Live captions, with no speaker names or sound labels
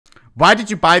Why did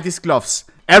you buy these gloves?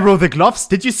 Arrow, the gloves?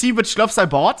 Did you see which gloves I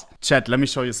bought? Chat, let me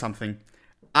show you something.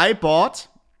 I bought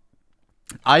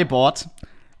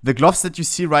the gloves that you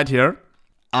see right here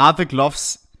are the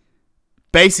gloves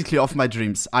basically of my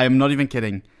dreams. I am not even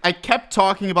kidding. I kept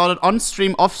talking about it on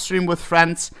stream, off stream with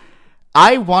friends.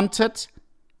 I wanted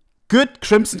good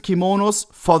crimson kimonos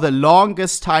for the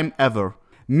longest time ever.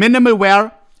 Minimal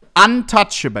wear,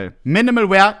 untouchable. Minimal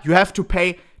wear, you have to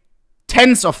pay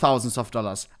tens of thousands of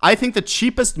dollars. I think the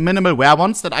cheapest minimal wear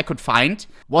ones that I could find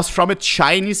was from a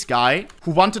Chinese guy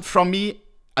who wanted from me,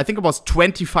 I think it was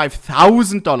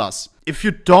 $25,000. If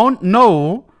you don't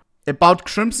know about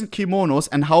crimson kimonos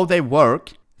and how they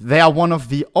work, they are one of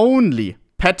the only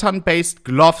pattern-based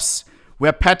gloves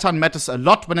where pattern matters a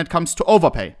lot when it comes to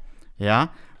overpay. Yeah,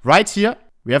 right here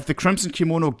we have the crimson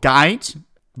kimono guide.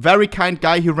 Very kind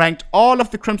guy. He ranked all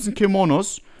of the crimson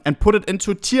kimonos and put it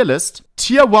into a tier list.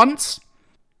 Tier 1s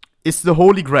is the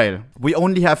holy grail. We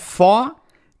only have 4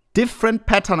 different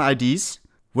pattern IDs,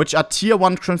 which are tier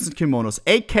 1 crimson kimonos,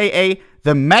 aka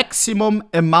the maximum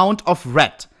amount of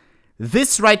red.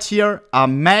 This right here are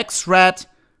max red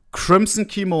crimson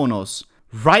kimonos.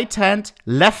 Right hand,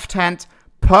 left hand,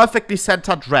 perfectly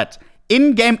centered red.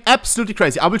 In-game, absolutely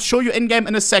crazy. I will show you in-game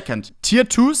in a second. Tier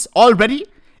 2s already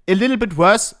a little bit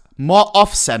worse, more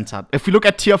off-centered. If we look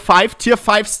at tier 5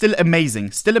 still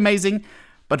amazing. Still amazing,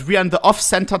 but we are in the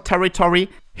off-centered territory.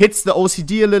 Hits the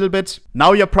OCD a little bit.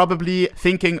 Now you're probably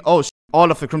thinking, oh,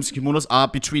 all of the crimson kimonos are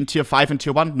between tier 5 and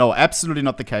tier 1. No, absolutely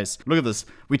not the case. Look at this.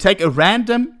 We take a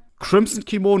random crimson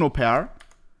kimono pair,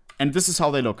 and this is how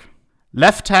they look.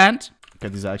 Left hand. Okay,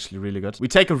 these are actually really good. We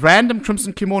take a random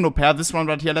crimson kimono pair, this one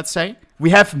right here, let's say. We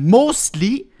have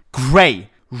mostly gray.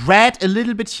 Red a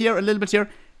little bit here, a little bit here.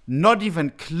 Not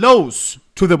even close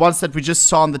to the ones that we just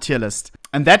saw on the tier list.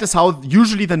 And that is how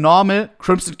usually the normal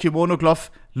crimson kimono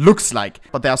glove looks like.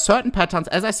 But there are certain patterns,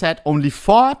 as I said, only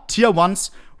 4 tier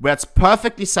 1s where it's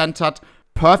perfectly centered,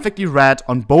 perfectly red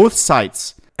on both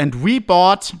sides. And we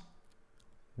bought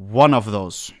one of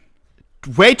those.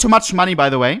 Way too much money, by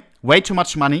the way. Way too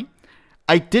much money.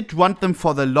 I did want them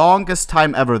for the longest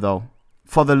time ever, though.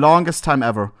 For the longest time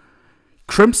ever.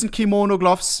 Crimson kimono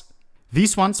gloves.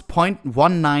 These ones,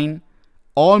 0.19.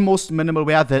 Almost minimal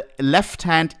wear. The left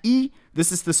hand E.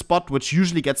 This is the spot which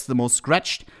usually gets the most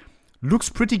scratched. Looks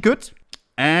pretty good.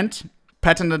 And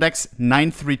pattern index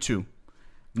 932.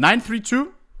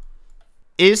 932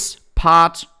 is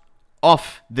part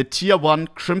of the tier 1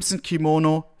 crimson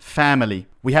kimono family.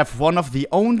 We have one of the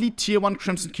only tier 1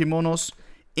 crimson kimonos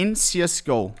in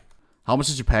CSGO. How much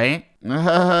did you pay?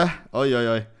 Oi, oi,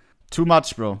 oi. Too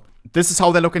much, bro. This is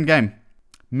how they look in game.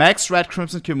 Max red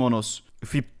crimson kimonos.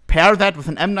 If we pair that with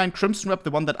an M9 crimson wrap,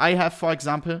 the one that I have, for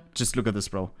example, just look at this,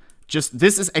 bro. Just,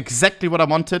 this is exactly what I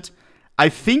wanted. I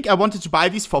think I wanted to buy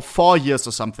these for 4 years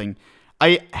or something.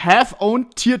 I have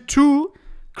owned tier 2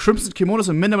 crimson kimonos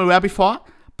in minimal wear before,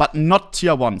 but not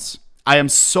tier 1s. I am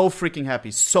so freaking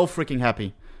happy. So freaking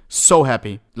happy. So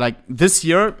happy. Like, this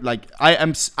year, like, I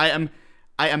am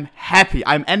happy.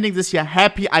 I'm ending this year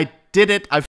happy. I did it.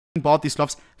 I bought these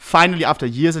gloves finally after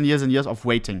years and years and years of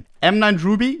waiting. M9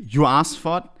 Ruby, you asked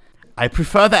for it. I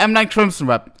prefer the M9 Crimson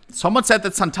Wrap. Someone said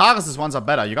that Xantares' ones are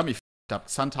better. You got me f***ed up.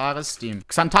 Xantares Steam.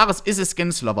 Xantares is a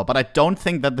skins lover, but I don't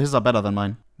think that his are better than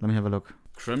mine. Let me have a look.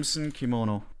 Crimson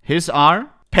Kimono. His are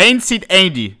Paint Seed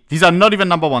 80. These are not even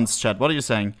number 1s, chat. What are you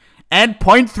saying? And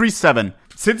 0.37.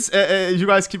 Since you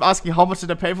guys keep asking how much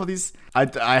did I pay for these,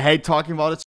 I hate talking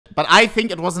about it. But I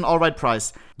think it was an alright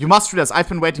price. You must realize I've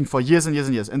been waiting for years and years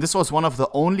and years. And this was one of the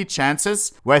only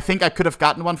chances where I think I could have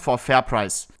gotten one for a fair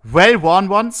price. Well-worn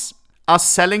ones are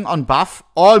selling on buff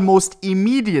almost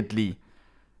immediately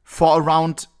for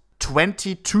around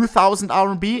 22,000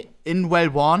 RMB in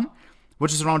well-worn,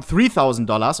 which is around $3,000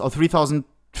 or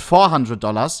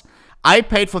 $3,400. I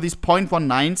paid for these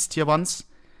 0.19s tier 1s.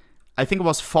 I think it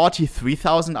was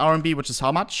 43,000 RMB, which is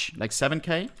how much? Like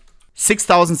 7K?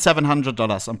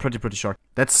 $6,700. I'm pretty sure.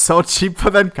 That's so cheap for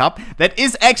them, Cup. That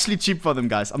is actually cheap for them,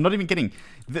 guys. I'm not even kidding.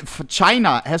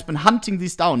 China has been hunting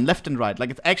these down left and right. Like,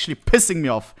 it's actually pissing me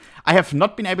off. I have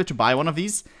not been able to buy one of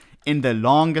these in the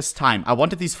longest time. I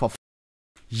wanted these for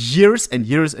years and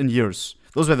years and years.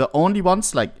 Those were the only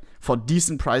ones, like, for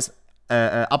decent price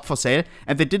up for sale.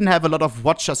 And they didn't have a lot of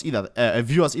watchers either,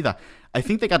 viewers either. I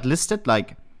think they got listed,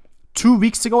 like, 2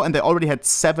 weeks ago, and they already had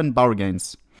 7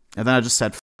 bargains. And then I just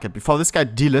said, before this guy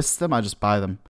delists them, I just buy them.